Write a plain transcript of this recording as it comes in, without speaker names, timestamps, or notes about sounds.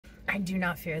I do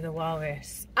not fear the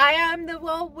walrus. I am the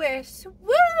walrus.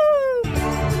 Woo!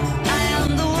 I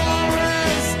am the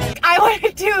walrus. I want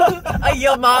to do a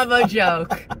Yo Mama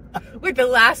joke with the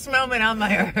last moment on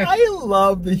my earth. I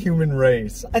love the human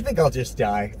race. I think I'll just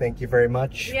die. Thank you very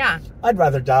much. Yeah. I'd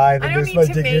rather die than lose my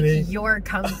dignity. I don't need to make your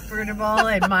comfortable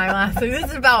and my last. This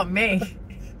is about me.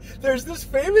 There's this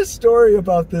famous story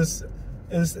about this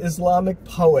Islamic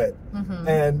poet,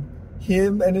 and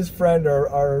him and his friend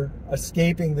are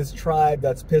escaping this tribe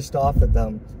that's pissed off at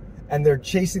them, and they're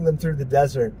chasing them through the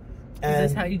desert. And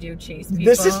is this how you do chase people?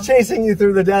 This is chasing you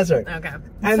through the desert. Okay.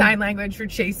 And sign language for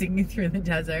chasing you through the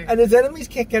desert. And his enemies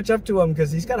can't catch up to him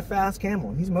because he's got a fast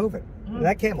camel. He's moving. And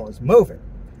that camel is moving.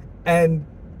 And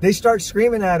they start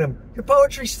screaming at him, "Your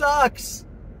poetry sucks.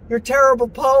 You're a terrible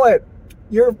poet.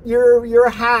 You're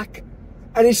a hack."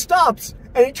 And he stops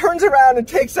and he turns around and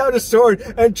takes out his sword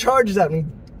and charges at him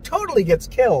and totally gets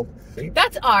killed.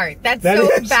 That's art. That's so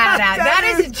badass.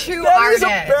 That is a true artist.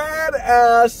 That is a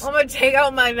badass. I'm gonna take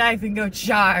out my knife and go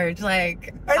charge.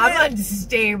 Like, I'm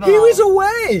unstable. He was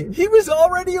away. He was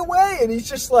already away. And he's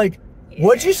just like,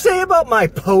 what'd you say about my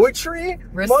poetry?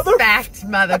 Respect,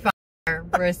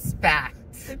 motherfucker. Respect.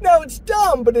 No, it's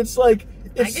dumb, but it's like...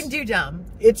 I can do dumb.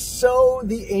 It's so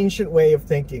the ancient way of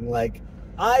thinking. Like,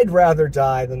 I'd rather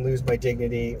die than lose my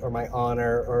dignity or my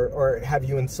honor or have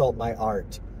you insult my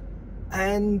art.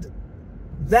 And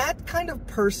that kind of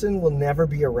person will never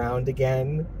be around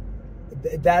again.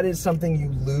 That is something you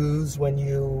lose when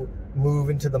you move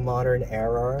into the modern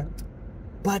era.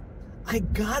 But I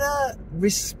gotta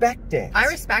respect it. I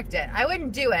respect it. I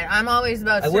wouldn't do it. I'm always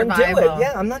about survival. I wouldn't do it.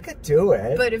 Yeah, I'm not gonna do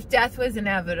it. But if death was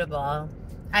inevitable,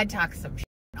 I'd talk some shit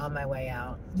on my way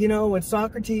out. You know, when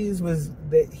Socrates was,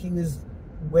 they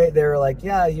were like,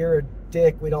 yeah, you're a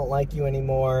dick. We don't like you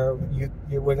anymore.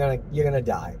 You're gonna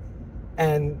die.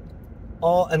 And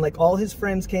all his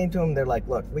friends came to him. They're like,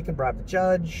 look, we can bribe the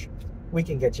judge. We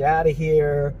can get you out of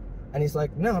here. And he's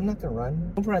like, no, I'm not going to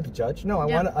run. Don't bribe the judge. No,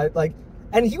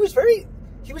 and he was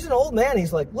an old man.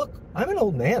 He's like, look, I'm an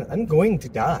old man. I'm going to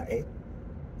die.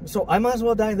 So I might as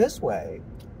well die this way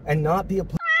and not be a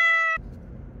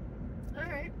All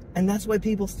right. And that's why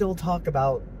people still talk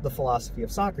about the philosophy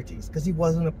of Socrates, because he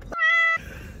wasn't a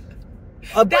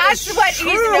That's what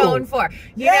he's known for.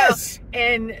 You know,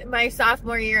 in my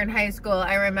sophomore year in high school,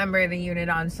 I remember the unit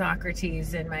on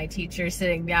Socrates and my teacher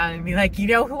sitting down and be like, you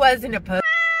know who wasn't a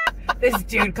this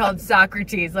dude called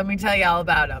Socrates. Let me tell you all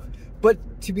about him.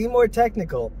 But to be more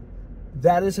technical,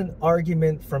 that is an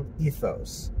argument from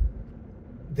ethos.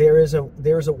 There is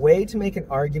a way to make an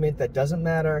argument that doesn't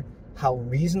matter how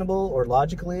reasonable or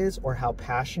logical it is or how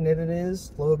passionate it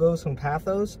is, logos and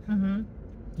pathos.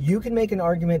 You can make an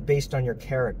argument based on your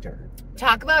character.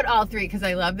 Talk about all three, because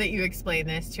I love that you explained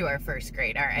this to our first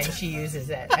grader, and she uses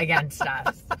it against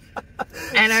us.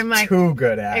 And I'm like, too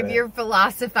good at it. If you're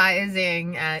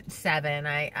philosophizing at 7,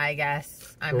 I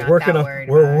guess I'm not that worried.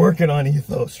 We're working on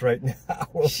ethos right now.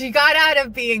 She got out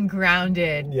of being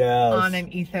grounded on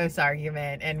an ethos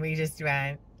argument, and we just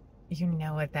went, you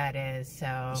know what that is,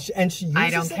 so and she uses I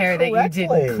don't care that you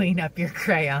didn't clean up your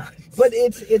crayons. But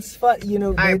it's fun, you know.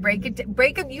 All right, break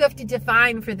it. You have to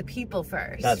define for the people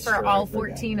first. That's for true, all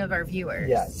 14 of our viewers.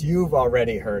 Yes, you've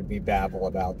already heard me babble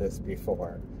about this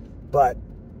before, but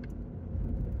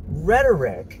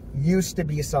rhetoric used to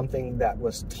be something that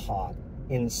was taught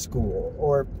in school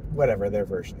or whatever their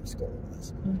version of school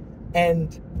was,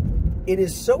 and it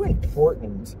is so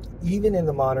important, even in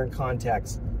the modern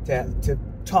context, to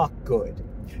talk good.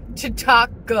 To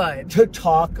talk good. To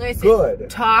talk good.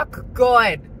 Talk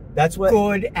good. That's what...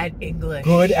 Good at English.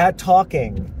 Good at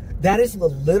talking. That is the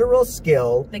literal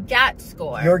skill. The GAT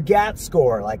score. Your GAT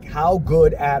score. Like, how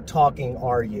good at talking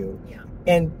are you? Yeah.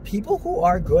 And people who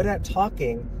are good at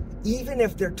talking, even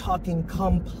if they're talking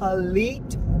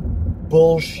complete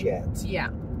bullshit,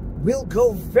 will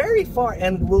go very far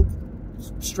and will,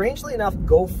 strangely enough,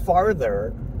 go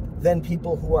farther than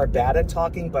people who are bad at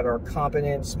talking but are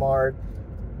competent, smart,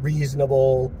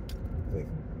 reasonable,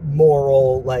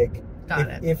 moral. Like,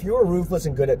 if you're ruthless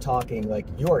and good at talking, like,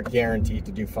 you are guaranteed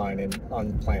to do fine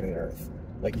on planet Earth.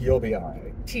 Like, you'll be all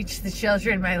right. Teach the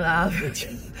children my love.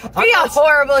 Be a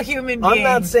horrible human being. I'm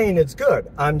not saying it's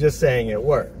good. I'm just saying it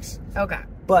works. Okay.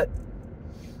 But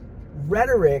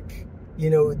rhetoric,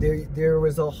 you know, there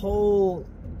was a whole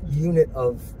unit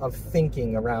of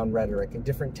thinking around rhetoric and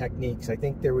different techniques. I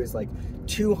think there was like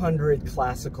 200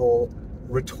 classical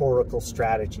rhetorical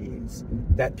strategies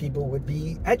that people would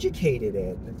be educated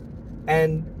in,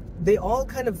 and they all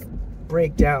kind of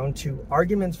break down to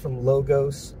arguments from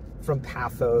logos, from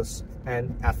pathos,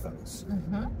 and ethos.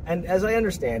 And as I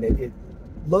understand it,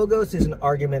 Logos is an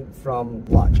argument from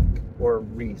logic or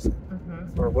reason,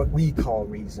 or what we call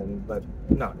reason, but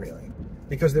not really,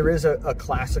 because there is a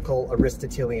classical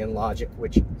Aristotelian logic,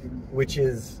 which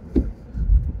is.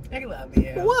 I love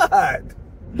you. What?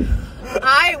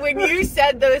 When you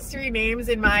said those three names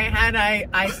in my head,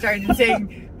 I started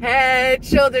saying head,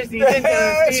 shoulders, knees and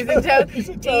toes,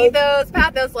 ethos,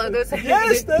 pathos, logos.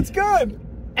 Yes, that's good.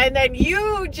 And then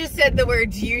you just said the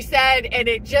words you said, and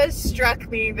it just struck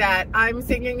me that I'm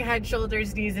singing head,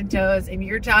 shoulders, knees, and toes, and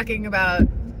you're talking about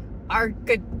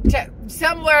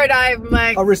some word I'm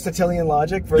like... Aristotelian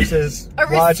logic versus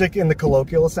logic in the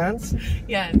colloquial sense?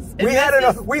 Yes.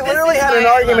 We literally had an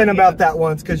argument about that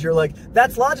once, because you're like,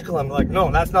 that's logical. I'm like, no,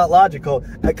 that's not logical,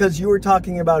 because you were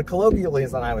talking about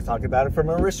colloquialism, and I was talking about it from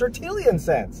an Aristotelian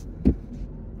sense.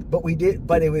 But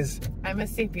it was... I'm a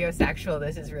sapiosexual.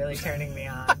 This is really turning me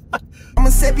on. I'm a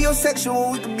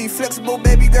sapiosexual. We can be flexible,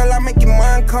 baby girl. I make your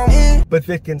mind come in. But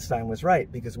Wittgenstein was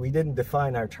right, because we didn't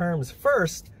define our terms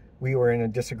first. We were in a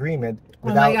disagreement. Oh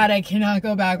my God, I cannot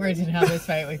go backwards and have this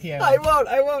fight with you. I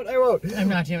won't. I'm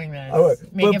not doing this. I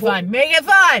won't. Make it fun. Make it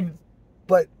fun!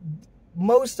 But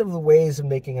most of the ways of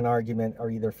making an argument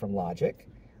are either from logic,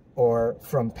 or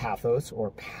from pathos or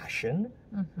passion,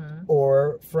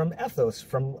 or from ethos,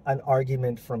 from an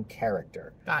argument from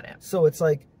character. Got it. So it's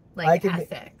like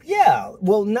ethics. Yeah,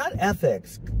 well, not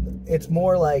ethics. It's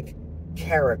more like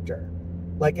character.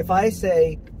 Like if I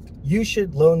say, you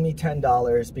should loan me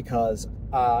 $10 because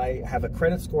I have a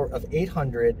credit score of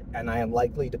 800 and I am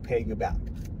likely to pay you back.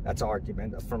 That's an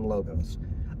argument from Logos.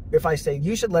 If I say,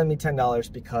 you should lend me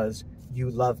 $10 because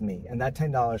you love me and that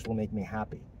 $10 will make me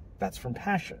happy. That's from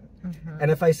passion.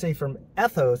 And if I say from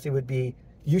ethos, it would be,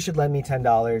 you should lend me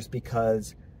 $10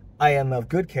 because I am of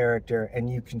good character and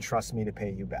you can trust me to pay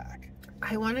you back.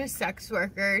 I want a sex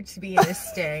worker to be in a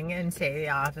sting and say to the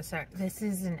officer, this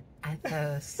is an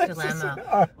ethos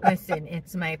dilemma. Listen,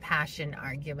 it's my passion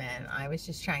argument. I was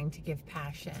just trying to give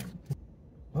passion.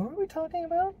 What were we talking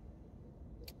about?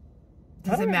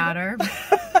 Does it matter?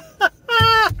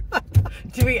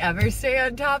 Do we ever stay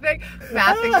on topic?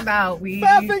 Faffing about.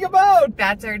 Faffing about!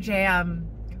 That's our jam.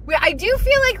 I do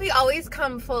feel like we always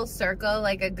come full circle,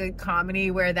 like a good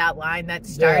comedy where that line that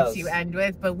starts you end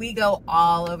with, but we go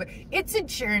all over. It's a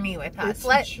journey with us.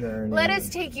 Let us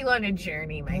take you on a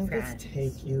journey, my friend. Let's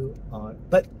take you on.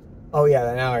 But, oh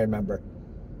yeah, now I remember.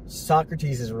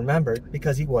 Socrates is remembered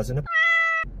because he wasn't a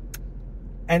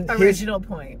and original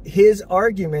point. His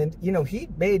argument, you know, he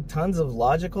made tons of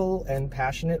logical and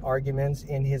passionate arguments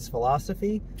in his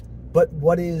philosophy, but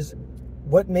what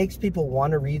makes people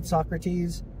want to read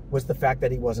Socrates was the fact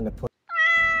that he wasn't a pussy.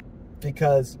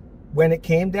 Because when it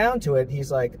came down to it, he's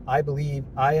like, I believe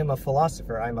I am a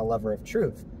philosopher, I'm a lover of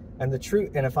truth. And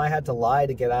if I had to lie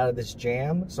to get out of this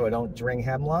jam so I don't drink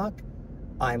hemlock,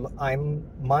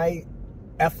 my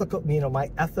ethical,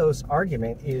 my ethos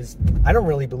argument is I don't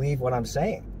really believe what I'm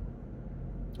saying.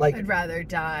 Like, I'd rather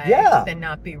die than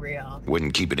not be real.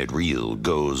 When keeping it real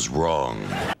goes wrong.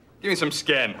 Give me some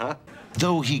skin, huh?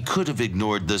 Though he could have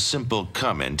ignored the simple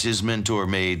comment his mentor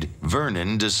made,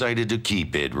 Vernon decided to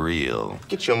keep it real.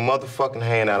 Get your motherfucking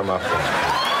hand out of my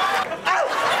face.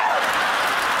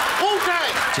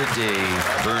 Today,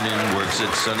 Vernon works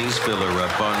at Sonny's Filler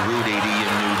Up on Route 80 in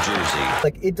New Jersey.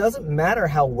 Like, it doesn't matter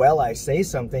how well I say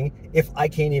something if I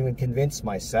can't even convince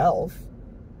myself.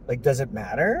 Like, does it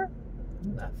matter?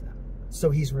 Love that. So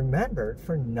he's remembered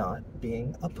for not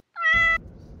being a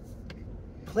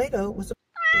Plato was a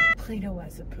Plato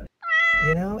was a pussy.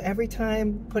 You know, every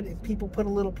time people put a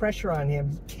little pressure on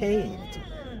him, he caved.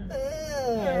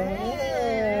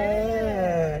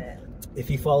 If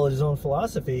he followed his own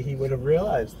philosophy, he would have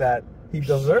realized that he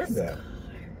deserved that.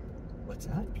 What's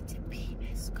that? It's a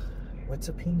penis car. What's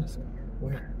a penis car?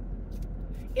 Where?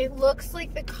 It looks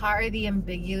like the car the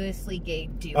ambiguously gay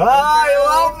duo. I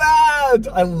love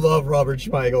that! I love Robert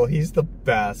Schmeigel. He's the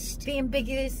best. The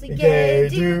ambiguously gay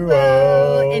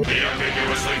duo. And the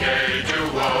ambiguously gay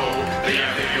duo. The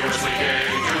ambiguously gay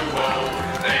duo.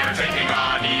 They are taking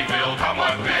on evil, come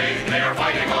what may. They are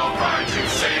fighting all crime to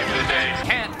save the day.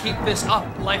 Can't keep this up,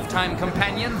 lifetime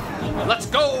companion. Let's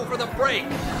go for the break.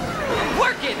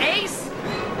 Work it, Ace!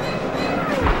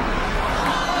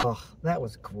 Oh, that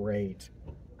was great.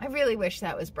 I really wish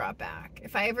that was brought back.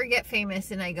 If I ever get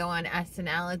famous and I go on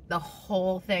SNL, the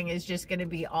whole thing is just going to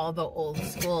be all the old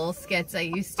school skits I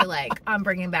used to like. I'm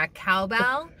bringing back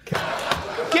cowbell.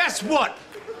 Guess what?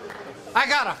 I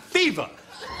got a fever.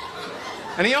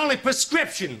 And the only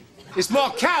prescription is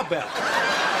more cowbell.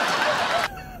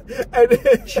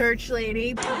 Church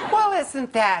lady. Well,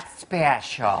 isn't that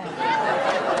special?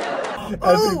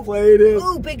 as he played it.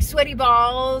 Ooh, big sweaty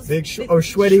balls.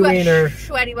 Sweaty wiener.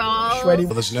 Sweaty balls. Sweaty.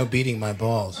 Well, there's no beating my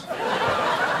balls.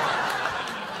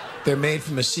 They're made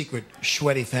from a secret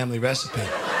sweaty family recipe.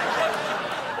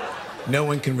 No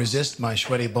one can resist my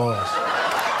sweaty balls.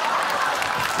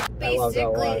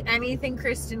 Basically, anything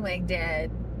Kristen Wiig did.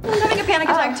 I'm having a panic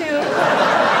attack too.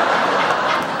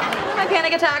 My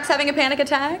panic attack's having a panic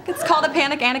attack. It's called a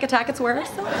panic attack. It's worse.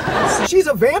 She's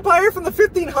a vampire from the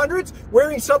 1500s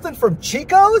wearing something from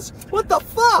Chico's? What the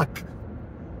fuck?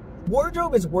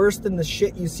 Wardrobe is worse than the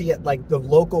shit you see at like the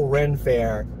local Ren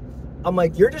fair. I'm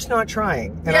like, you're just not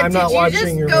trying, and I'm not watching your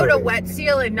movie. Did you just go to Wet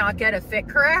Seal and not get a fit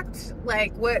correct?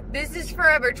 Like, what? This is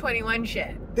Forever 21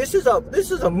 shit. This is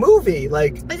a movie.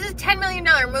 Like, this is a $10 million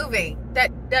movie.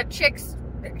 That chick's,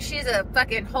 she's a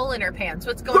fucking hole in her pants.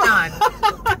 What's going on?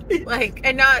 Like,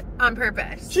 and not on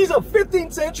purpose. She's a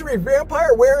 15th century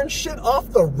vampire wearing shit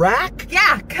off the rack?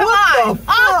 Yeah, come on. What the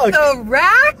fuck? Off the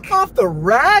rack? Off the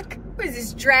rack? What is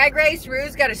this, Drag Race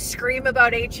Ruse got to scream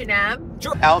about H&M?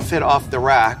 Outfit off the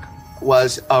rack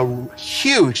was a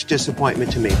huge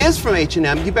disappointment to me. It's from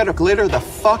H&M. You better glitter the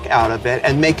fuck out of it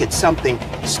and make it something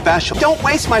special. Don't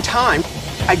waste my time.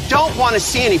 I don't want to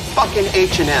see any fucking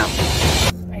H&M.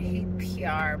 I hate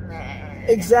PR, man.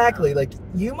 Exactly. Like,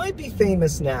 you might be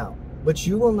famous now, but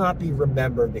you will not be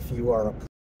remembered if you are a...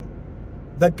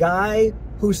 The guy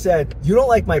who said, you don't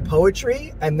like my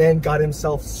poetry, and then got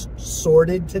himself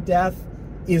sorted to death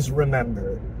is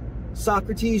remembered.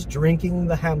 Socrates drinking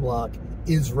the hemlock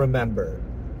is remembered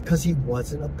because he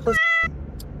wasn't a pussy.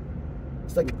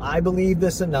 It's like, I believe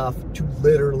this enough to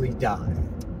literally die.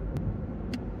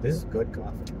 This is good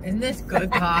coffee. Isn't this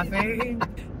good coffee?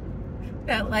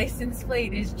 That license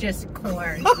plate is just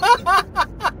corn.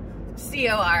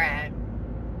 C-O-R-N.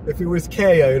 If it was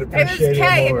K, I would appreciate it more.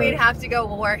 If it was K, we'd have to go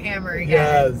Warhammer again.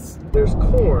 Yes. There's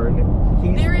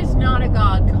corn. There is not a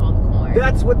god called corn.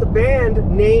 That's what the band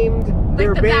named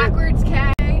their like the band. Backwards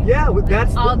K? Yeah,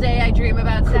 that's All Day I Dream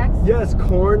About Sex? Yes,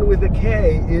 corn with a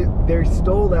K. They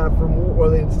stole that from, well,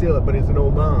 they didn't steal it, but it's an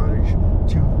homage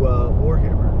to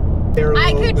Warhammer.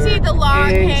 I could see the long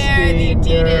hair, the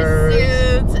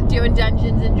Adidas suits, doing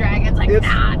Dungeons and Dragons. Like, it's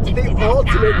nah, the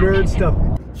ultimate nerd stuff.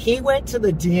 He went to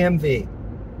the DMV,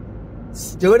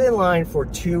 stood in line for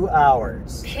 2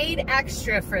 hours. Paid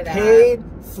extra for that. Paid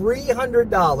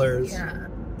 $300. Yeah.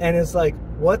 And it's like,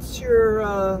 what's your...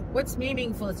 What's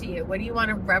meaningful to you? What do you want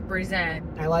to represent?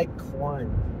 I like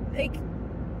corn. Like,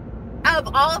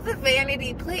 of all the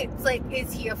vanity plates, like,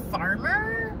 is he a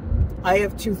farmer? I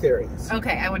have two theories.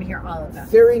 Okay, I want to hear all of them.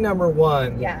 Theory number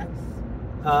one. Yes.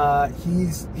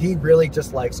 He really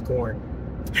just likes corn.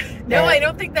 No, and I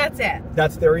don't think that's it.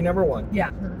 That's theory number one. Yeah.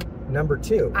 Number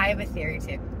two. I have a theory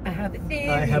too. I have a theory.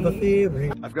 I have a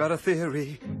theory. I've got a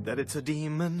theory that it's a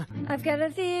demon. I've got a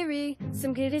theory,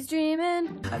 some kid is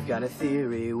dreaming. I've got a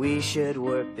theory, we should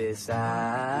work this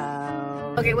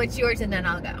out. Okay, what's yours and then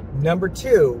I'll go. Number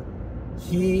two,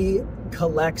 he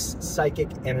collects psychic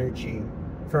energy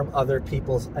from other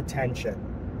people's attention.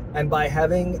 And by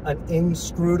having an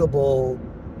inscrutable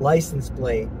license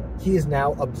plate, he is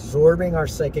now absorbing our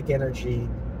psychic energy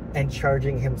and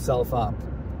charging himself up.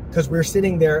 Because we're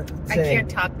sitting there saying... I can't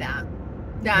top that.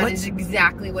 That is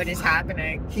exactly what is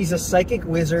happening. He's a psychic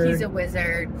wizard. He's a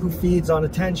wizard. Who feeds on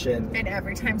attention. And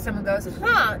every time someone goes,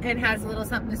 huh, and has a little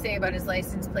something to say about his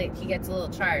license plate, he gets a little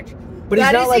charge. But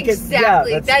he's not like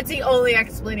exactly, that's the only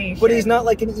explanation. But he's not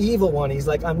like an evil one. He's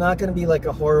like, I'm not going to be like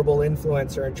a horrible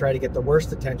influencer and try to get the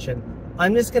worst attention.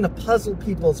 I'm just going to puzzle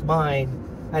people's mind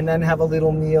and then have a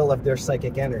little meal of their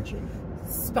psychic energy.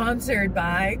 Sponsored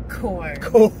by Corn.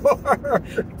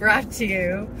 Corn. Brought to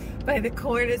you by the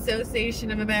Corn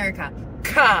Association of America.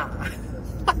 Ka.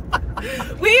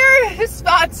 We are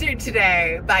sponsored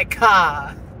today by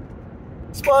Ka.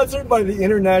 Sponsored by the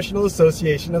International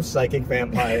Association of Psychic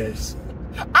Vampires.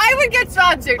 I would get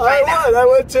sponsored by that. I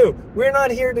would too. We're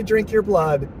not here to drink your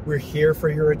blood. We're here for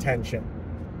your attention.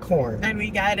 Corn. And we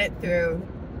got it through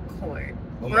corn.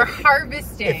 We're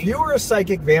harvesting. If you were a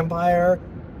psychic vampire,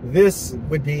 this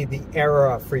would be the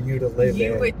era for you to live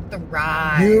in. You would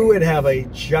thrive. You would have a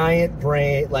giant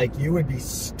brain. Like, you would be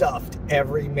stuffed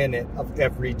every minute of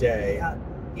every day. Yep.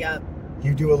 Yep.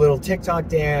 You do a little TikTok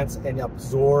dance and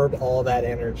absorb all that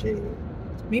energy.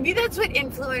 Maybe that's what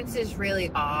influencers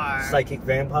really are. Psychic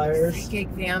vampires? Psychic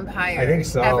vampires. I think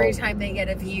so. Every time they get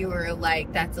a viewer,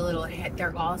 like, that's a little hit.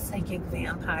 They're all psychic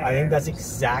vampires. I think that's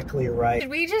exactly right. Did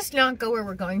we just not go where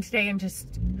we're going today and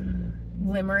just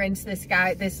glimmer into this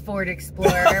guy, this Ford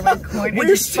Explorer?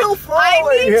 We're still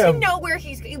following him. I need to know where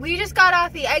he's... We just got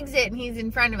off the exit and he's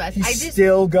in front of us. He's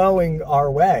still going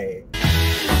our way.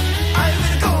 I'm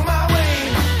gonna go my way.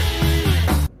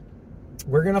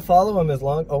 We're gonna follow him as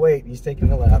long. Oh wait, he's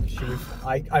taking a left.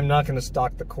 I'm not gonna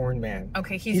stalk the corn man.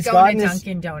 Okay, he's going to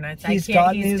Dunkin' Donuts. He's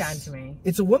done to me.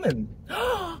 It's a woman.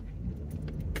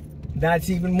 That's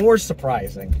even more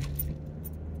surprising.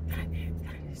 That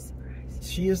is surprising.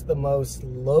 She is the most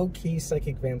low-key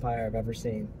psychic vampire I've ever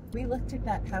seen. We looked at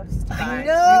that house to buy. I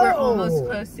know. We were almost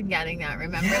close to getting that.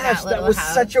 Remember that little house? That was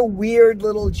such a weird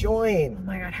little joint. Oh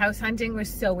my god, house hunting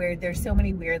was so weird. There's so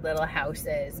many weird little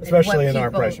houses. Especially in our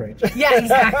price range. Yeah,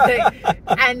 exactly.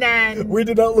 And then... we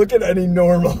did not look at any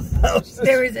normal houses.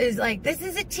 There is like, this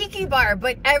is a tiki bar,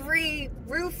 but every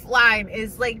roof line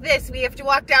is like this. We have to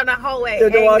walk down a hallway. You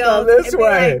have to walk down this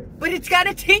way. Like, but it's got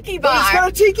a tiki bar. But it's got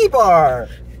a tiki bar.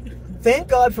 Thank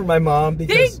God for my mom,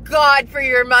 because... Thank God for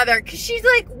your mother, because she's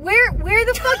like, where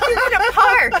the fuck are you gonna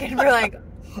park? And we're like,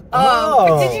 oh.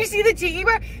 But did you see the tiki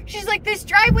bar? She's like, this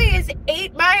driveway is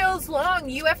 8 miles long.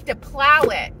 You have to plow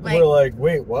it. Like, we're like,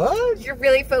 wait, what? You're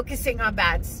really focusing on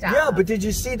bad stuff. Yeah, but did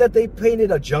you see that they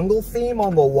painted a jungle theme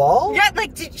on the wall? Yeah,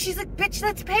 like, she's like, bitch,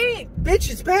 that's paint. Bitch,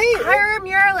 it's paint. Hire a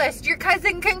muralist. Your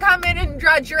cousin can come in and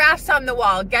draw giraffes on the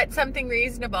wall. Get something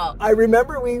reasonable. I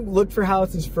remember we looked for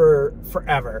houses for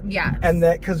forever. Yeah. And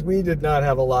that, because we did not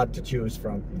have a lot to choose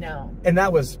from. No. And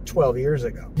that was 12 years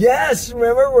ago. Yes,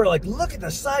 remember? We're like, look at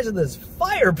the size of this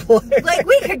fireplace. Like,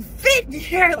 we could fit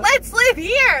here. Let's live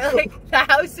here. Like, the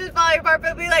house is falling apart,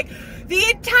 but we like,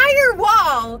 the entire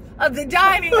wall of the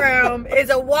dining room is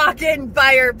a walk-in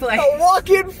fireplace. A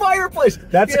walk-in fireplace.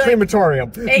 That's a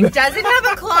crematorium. It doesn't have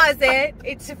a closet.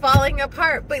 It's falling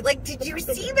apart. But like, did you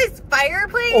see this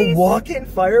fireplace? A walk-in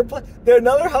fireplace. There's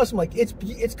another house. I'm like,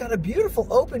 it's got a beautiful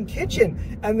open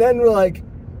kitchen. And then we're like,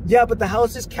 yeah, but the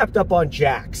house is kept up on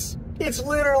jacks. It's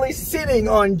literally sitting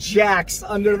on jacks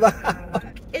under the house.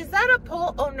 Is that a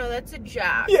pole? Oh no, that's a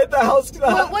jack. Yeah, the house.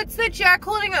 What's the jack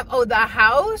holding up? Oh, the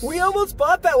house? We almost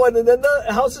bought that one, and then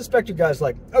the house inspector guy's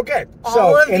like, okay, all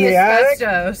so of in the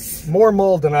asbestos. Attic, more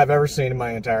mold than I've ever seen in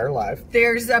my entire life.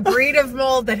 There's a breed of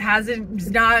mold that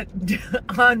is not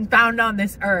found on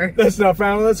this earth. That's not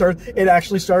found on this earth. It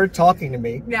actually started talking to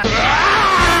me. Yeah.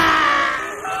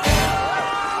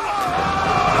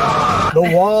 The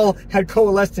wall had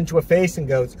coalesced into a face and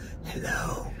goes,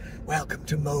 hello, welcome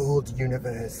to Mold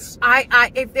Universe.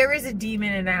 If there is a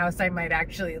demon in the house, I might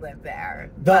actually live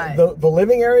there. The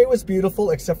living area was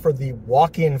beautiful, except for the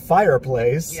walk-in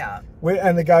fireplace. Yeah.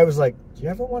 And the guy was like, do you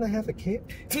ever want to have a kid?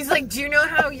 He's like, do you know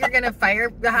how you're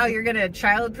going to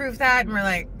child-proof that? And we're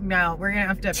like, no, we're going to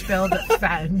have to build a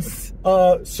fence.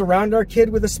 Surround our kid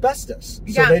with asbestos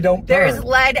so they don't burn. There's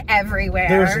lead everywhere.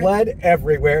 There's lead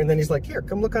everywhere. And then he's like, here,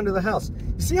 come look under the house.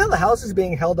 You see how the house is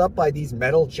being held up by these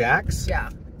metal jacks? Yeah.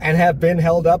 And have been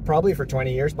held up probably for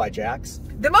 20 years by jacks.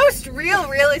 The most real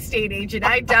estate agent,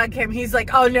 I dug him. He's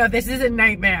like, oh no, this is a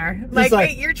nightmare. Like,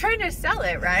 wait, you're trying to sell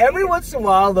it, right? Every once in a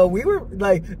while, though, we were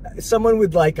like, someone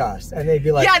would like us, and they'd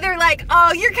be like, yeah, they're like,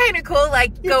 oh, you're kind of cool.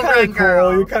 Like, go run,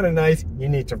 girl. You're kind of nice. You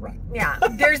need to run. Yeah,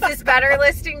 there's this better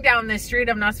listing down the street.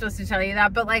 I'm not supposed to tell you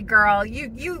that, but like, girl, you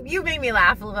made me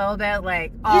laugh a little bit.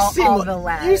 Like, all the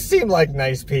lead. You seem like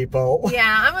nice people.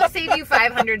 Yeah, I'm gonna save you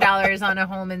 $500 on a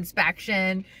home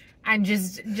inspection. And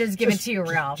just give it to you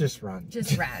real. Just run.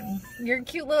 Just run. You're a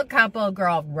cute little couple,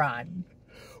 girl, run.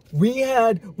 We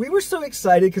were so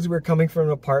excited because we were coming from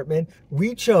an apartment.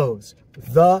 We chose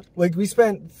we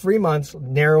spent 3 months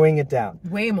narrowing it down.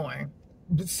 Way more.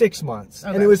 6 months.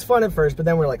 Okay. And it was fun at first, but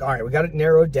then we're like, all right, we got it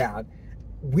narrowed down.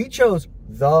 We chose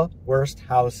the worst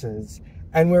houses.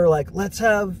 And we were like, let's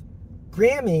have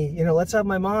Grammy, let's have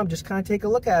my mom just kind of take a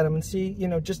look at them and see,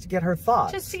 just to get her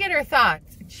thoughts. Just to get her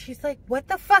thoughts. And she's like, what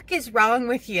the fuck is wrong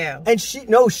with you? And she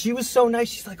was so nice.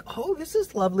 She's like, oh, this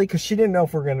is lovely. Because she didn't know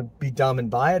if we're going to be dumb and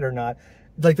buy it or not.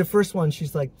 Like the first one,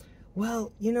 she's like,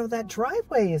 well, that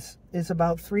driveway is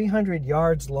about 300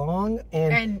 yards long.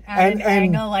 And an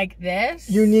angle like this.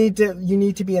 You need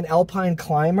to be an alpine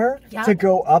climber to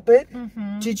go up it.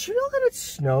 Mm-hmm. Did you know that it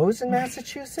snows in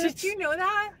Massachusetts? Did you know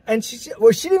that? And she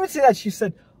didn't even say that. She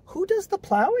said, who does the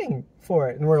plowing for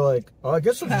it? And we're like, oh, I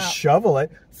guess we'll just shovel it.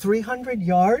 300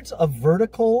 yards of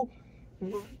vertical.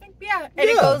 Yeah, and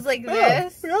it goes like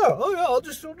this. Yeah, oh yeah, I'll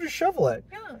just shovel it.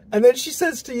 Yeah. And then she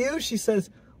says to you,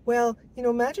 well,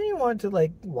 imagine you want to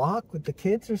like walk with the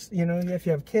kids, or if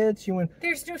you have kids,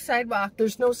 There's no sidewalk.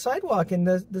 There's no sidewalk, and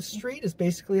the street is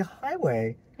basically a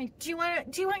highway. Do you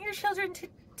want your children to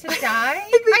die?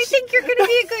 I think you're going to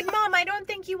be a good mom. I don't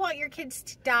think you want your kids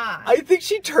to die. I think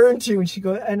she turned to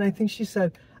you and I think she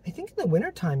said, I think in the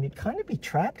wintertime you'd kind of be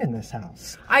trapped in this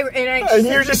house. And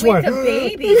you just went, the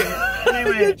baby. And I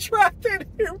went, you're trapped in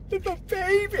here with the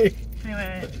baby. I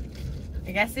went,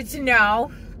 I guess it's a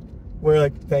no. We're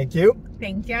like, thank you.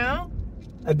 Thank you.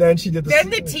 And then she did Then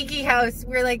the tiki house,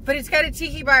 we're like, but it's got a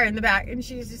tiki bar in the back. And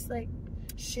she's just like,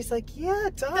 yeah,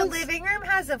 it does. The living room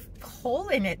has a hole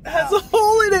in it, though. Has a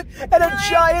hole in it, and a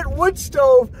giant wood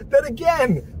stove that,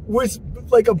 again, was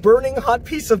like a burning hot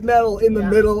piece of metal in the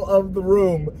middle of the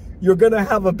room. You're gonna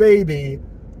have a baby.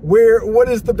 What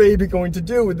is the baby going to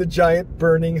do with the giant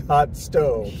burning hot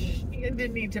stove? You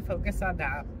didn't need to focus on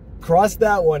that. Cross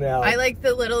that one out. I like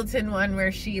the Littleton one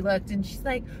where she looked and she's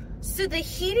like, so the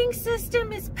heating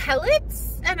system is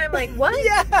pellets? And I'm like, what?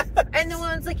 Yeah. And the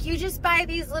woman's like, you just buy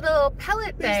these little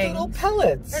pellet things. These little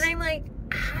pellets. And I'm like,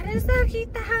 how does that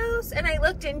heat the house? And I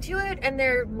looked into it, and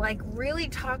they're like really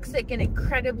toxic and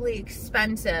incredibly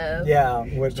expensive. Yeah,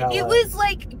 with pellets. It was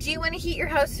like, do you want to heat your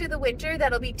house through the winter?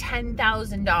 That'll be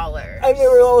 $10,000. And they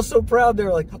were all so proud. They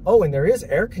were like, oh, and there is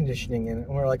air conditioning in it.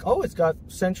 And we're like, oh, it's got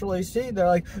central AC. They're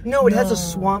like, no, it has a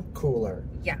swamp cooler.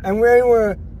 Yeah. And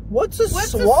we're, what's a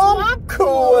swamp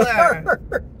cooler?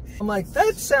 I'm like,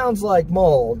 that sounds like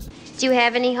mold. Do you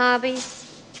have any hobbies?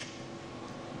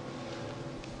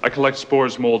 I collect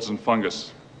spores, molds, and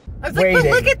fungus. I was like, but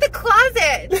look at the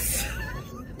closets.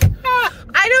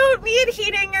 I don't need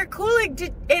heating or cooling.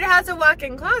 It has a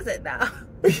walk-in closet now.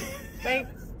 Like,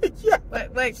 yeah.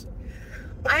 But like,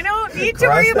 I don't need to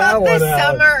worry about the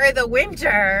summer or the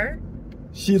winter.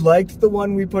 She liked the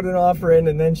one we put an offer in,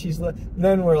 and then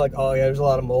then we're like, oh yeah, there's a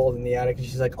lot of mold in the attic, and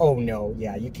she's like, oh no,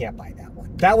 yeah, you can't buy that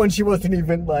one. That one she wasn't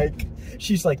even like.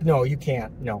 She's like, no, you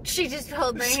can't. No. She just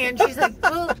held my hand. She's like,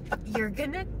 well, you're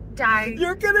gonna die.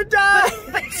 You're gonna die.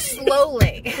 But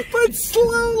slowly. But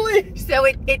slowly. So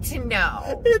it's a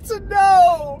no. It's a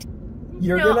no.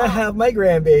 You're gonna have my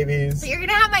grandbabies. You're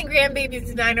gonna have my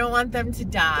grandbabies, and I don't want them to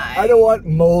die. I don't want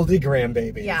moldy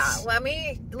grandbabies. Yeah, let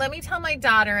me tell my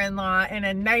daughter-in-law in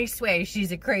a nice way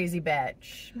she's a crazy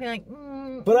bitch. Be like,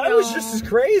 but I was just as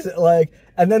crazy. Like,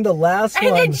 and then the last one.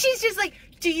 And then she's just like,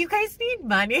 do you guys need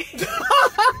money?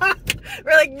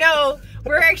 We're like, no,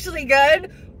 we're actually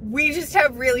good. We just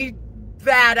have really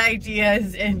bad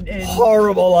ideas and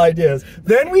horrible ideas.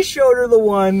 Then we showed her the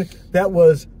one that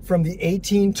was from the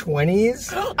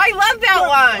 1820s. I love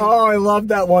that one. Oh, I love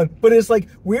that one. But it's like,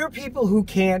 we're people who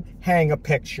can't hang a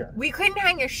picture. We couldn't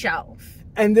hang a shelf.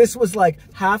 And this was like,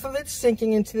 half of it's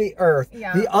sinking into the earth.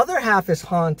 Yeah. The other half is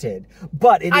haunted.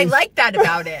 But I like that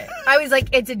about it. I was like,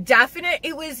 it's a definite,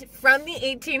 it was from the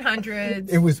 1800s.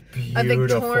 It was beautiful. A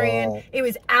Victorian. It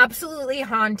was absolutely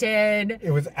haunted.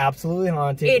 It was absolutely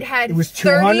haunted. It was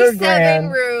 37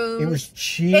 rooms. It was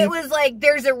cheap. It was like,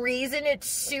 there's a reason it's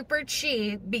super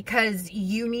cheap, because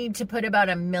you need to put about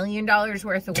 $1 million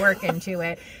worth of work into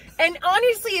it. And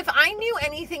honestly, if I knew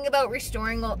anything about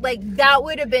restoring, like, that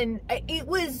would have been, it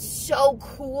was so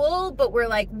cool, but we're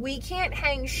like, we can't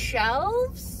hang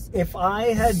shelves. If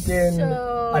I had been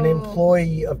an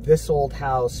employee of this old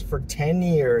house for 10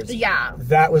 years, yeah,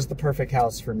 that was the perfect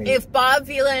house for me. If Bob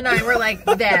Vila and I were like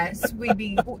this, we'd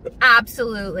be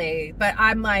absolutely, but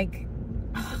I'm like,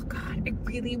 oh God, I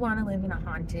really want to live in a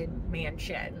haunted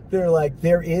mansion. They're like,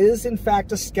 there is in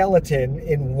fact a skeleton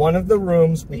in one of the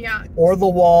rooms, or the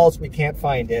walls. We can't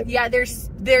find it. Yeah, there's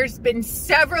been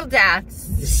several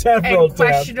deaths.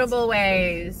 Questionable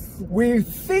ways. We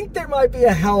think there might be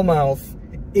a hellmouth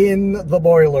in the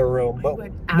boiler room, but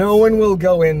no one will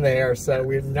go in there, so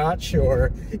we're not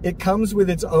sure. It comes with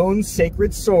its own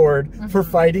sacred sword for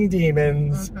fighting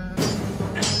demons.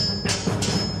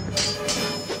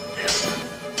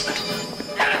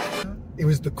 It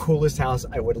was the coolest house.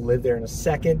 I would live there in a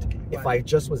second if I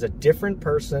just was a different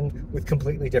person with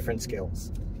completely different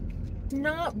skills.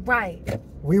 Not right.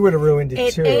 We would have ruined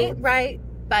it too. It ain't right,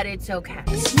 but it's okay.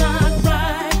 It's not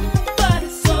right, but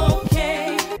it's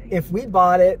okay. If we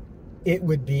bought it, it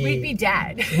would be... We'd be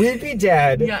dead. We'd be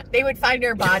dead. Yeah, they would find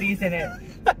our bodies in it.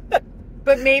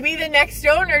 But maybe the next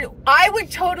owner... I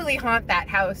would totally haunt that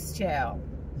house too.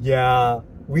 Yeah.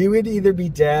 We would either be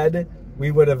dead, we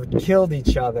would have killed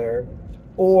each other,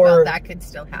 or well, that could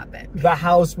still happen. The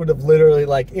house would have literally,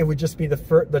 like, it would just be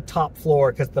the top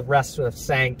floor because the rest would have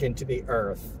sank into the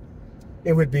earth.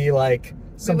 It would be like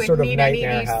some sort of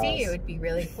nightmare house. It would be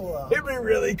really cool. It'd be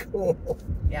really cool.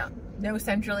 Yeah. No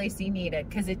central AC needed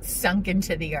because it's sunk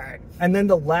into the earth. And then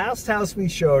the last house we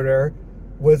showed her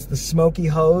was the Smoky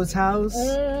Hose house.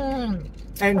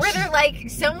 And where they're like,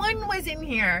 someone was in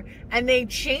here and they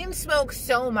chain smoke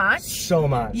so much.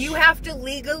 You have to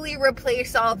legally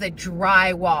replace all the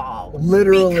drywall.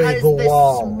 Literally because the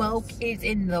wall. The smoke is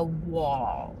in the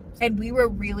wall. And we were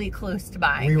really close to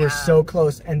buying We were so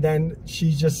close. And then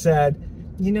she just said,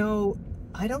 you know,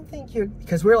 I don't think you're...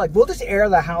 Because we were like, we'll just air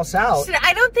the house out. She said,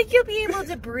 I don't think you'll be able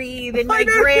to breathe. And my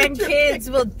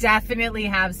grandkids will definitely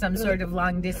have some sort of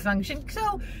lung dysfunction.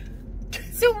 So...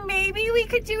 So maybe we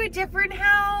could do a different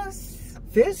house.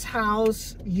 This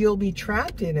house you'll be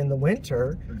trapped in the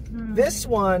winter. This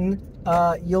one,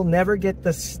 you'll never get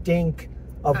the stink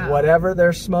of whatever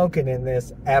they're smoking in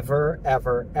this ever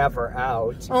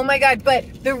out. Oh my God,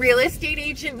 but the real estate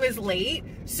agent was late.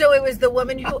 So it was the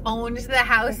woman who owned the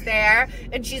house there.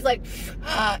 And she's like,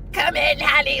 come in,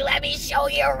 honey, let me show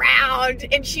you around.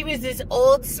 And she was this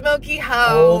old smoky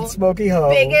hoe. Old smoky hoe.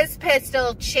 Biggest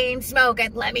pistol, chain smoke.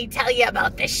 And let me tell you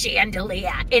about the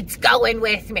chandelier. It's going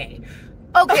with me.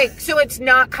 Okay, so it's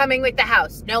not coming with the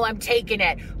house. No, I'm taking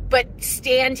it. But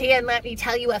stand here and let me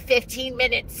tell you a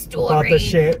 15-minute story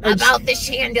about the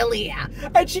chandelier.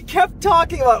 And she kept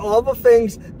talking about all the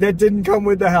things that didn't come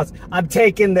with the house. I'm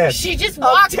taking this. She just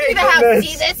walked through the house.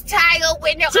 See this tile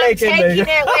window? I'm taking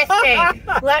it with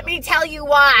me. Let me tell you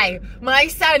why. My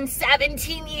son,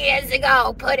 17 years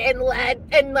ago, put in lead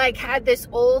and like had this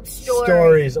old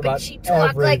stories about she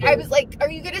talked like, I was like, are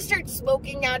you going to start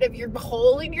smoking out of your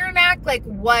hole in your neck? Like,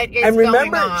 what is and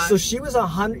remember, going on? So she was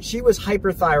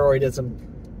hyperthyroidism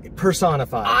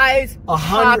personified. Eyes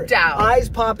popped out. Eyes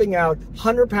popping out,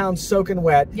 100 pounds soaking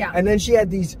wet. Yeah. And then she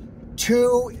had these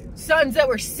two sons that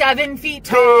were 7 feet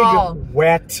tall.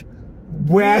 Wet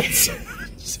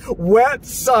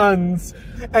sons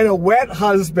and a wet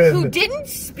husband. Who didn't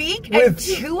speak, and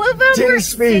two of them were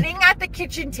sitting at the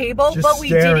kitchen table, but we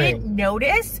didn't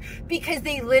notice because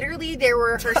there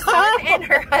were her son and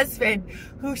her husband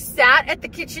who sat at the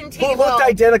kitchen table. Who looked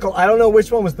identical. I don't know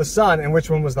which one was the son and which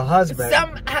one was the husband.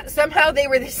 Somehow they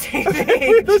were the same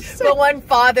age, but one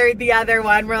fathered the other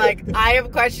one. We're like, I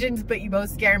have questions, but you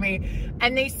both scare me.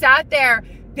 And they sat there.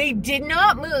 They did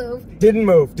not move. Didn't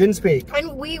move. Didn't speak.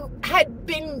 And we had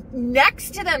been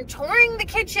next to them touring the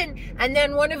kitchen, and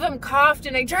then one of them coughed,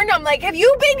 and I turned to him like, have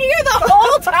you been here the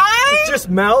whole time? Just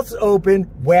mouths open,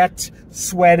 wet,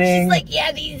 sweating. She's like,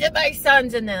 yeah, these are my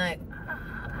sons. And they're like,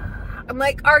 I'm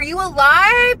like, are you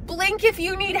alive? Blink if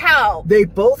you need help. They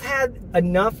both had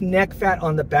enough neck fat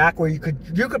on the back where you could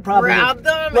probably grab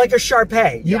them like a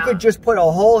Shar-Pei. You could just put a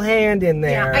whole hand in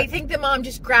there. Yeah, I think the mom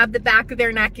just grabbed the back of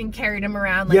their neck and carried them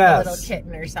around like a little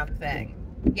kitten or something.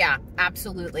 Yeah,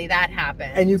 absolutely. That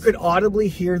happened. And you could audibly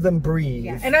hear them breathe.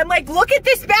 Yeah. And I'm like, look at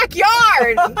this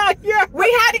backyard. Yeah.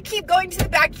 We had to keep going to the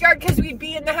backyard because we'd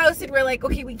be in the house and we're like,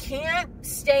 okay, we can't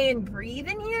stay and breathe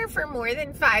in here for more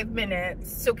than 5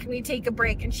 minutes. So can we take a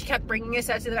break? And she kept bringing us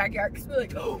out to the backyard because we're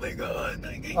like, oh my God.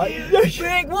 We're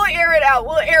like, we'll air it out.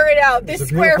 We'll air it out. This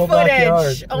square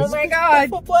footage. Oh my God.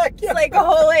 It's like a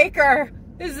whole acre.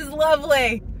 This is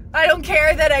lovely. I don't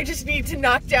care that I just need to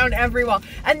knock down every wall.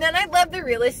 And then I love the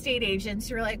real estate agents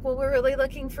who are like, well, we're really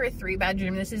looking for a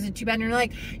 3-bedroom. This is a 2-bedroom.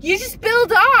 Like, you just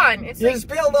build on. It's just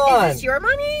build on. Is this your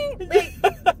money? Like,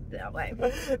 that way.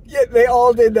 Yeah, they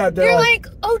all did that. They're like,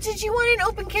 oh, did you want an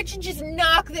open kitchen? Just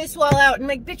knock this wall out. And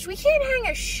like, bitch, we can't hang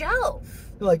a shelf.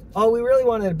 They're like, oh, we really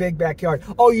wanted a big backyard.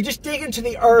 Oh, you just dig into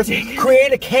the earth,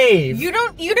 create a cave. You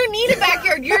don't need a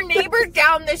backyard. Your neighbor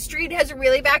down the street has a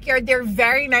really backyard. They're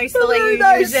very nice. They'll let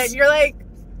you use it. You're like,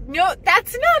 no,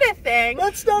 that's not a thing.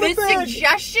 That's not a thing. The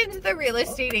suggestions the real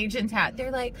estate agents had,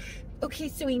 they're like, okay,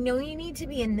 so we know you need to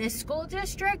be in this school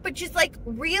district, but just like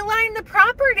realign the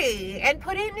property and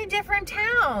put it in a different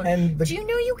town. And do you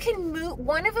know you can move?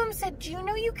 One of them said, do you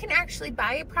know you can actually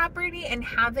buy a property and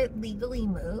have it legally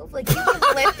move? Like you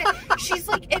can lift it. She's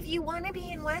like, if you want to be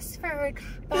in Westford,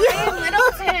 buy in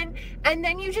Littleton, and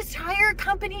then you just hire a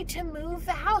company to move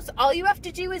the house. All you have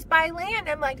to do is buy land.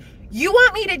 I'm like, you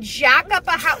want me to jack up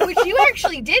a house, which you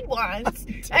actually did once,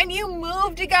 and you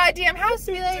moved a goddamn house.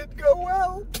 It did go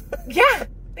well. Yeah,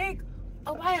 like,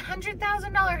 oh, buy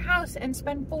 $100,000 house and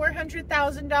spend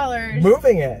 $400,000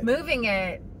 moving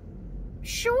it.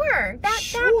 Sure, that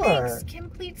makes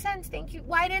complete sense. Thank you.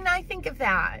 Why didn't I think of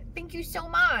that? Thank you so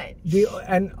much.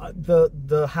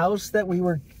 The house that we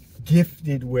were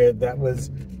gifted with, that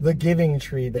was the Giving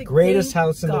Tree, the greatest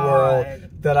house in the world,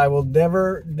 that I will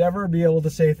never be able to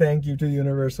say thank you to the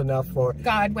universe enough for.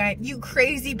 God went, you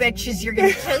crazy bitches, you're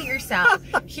gonna kill yourself.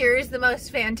 Here's the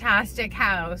most fantastic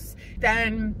house.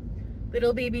 Then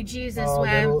little baby Jesus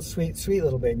went. Little, sweet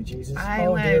little baby Jesus.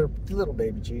 Dear little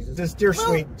baby Jesus. This dear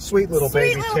sweet little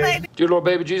baby. Dear little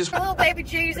baby Jesus. Little baby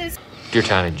Jesus. Dear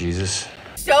tiny Jesus.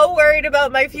 So worried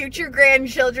about my future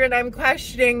grandchildren, I'm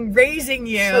questioning raising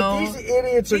you. So these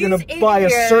idiots are going to buy a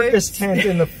circus tent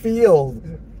in the field.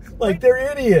 Like, they're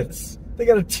idiots.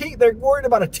 They're worried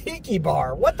about a tiki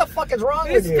bar. What the fuck is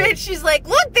wrong with you? This bitch, she's like,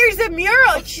 look, there's a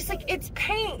mural. And she's like, it's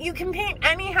paint. You can paint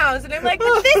any house. And I'm like,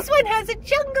 but this one has a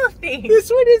jungle theme. This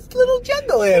one is little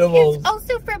jungle animals. It's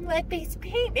also from lead-based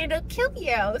paint. It'll kill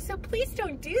you. So please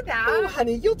don't do that. Oh,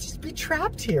 honey, you'll just be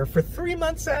trapped here for 3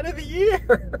 months out of the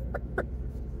year.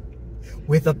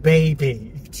 With a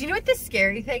baby. Do you know what the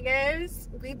scary thing is?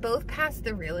 We both passed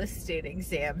the real estate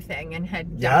exam thing and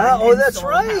had done. Yeah, oh, that's sold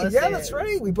right. houses. Yeah, that's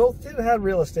right. We both did have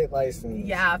real estate license.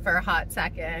 Yeah, for a hot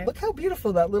second. Look how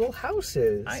beautiful that little house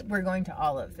is. We're going to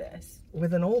all of this.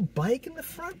 With an old bike in the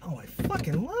front. Oh, I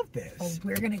fucking love this. Oh,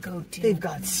 we're going to go do. They've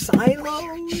got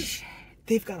silos.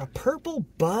 They've got a purple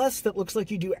bus that looks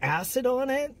like you do acid on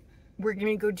it. We're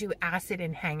going to go do acid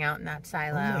and hang out in that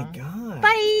silo. Oh my God.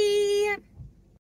 Bye.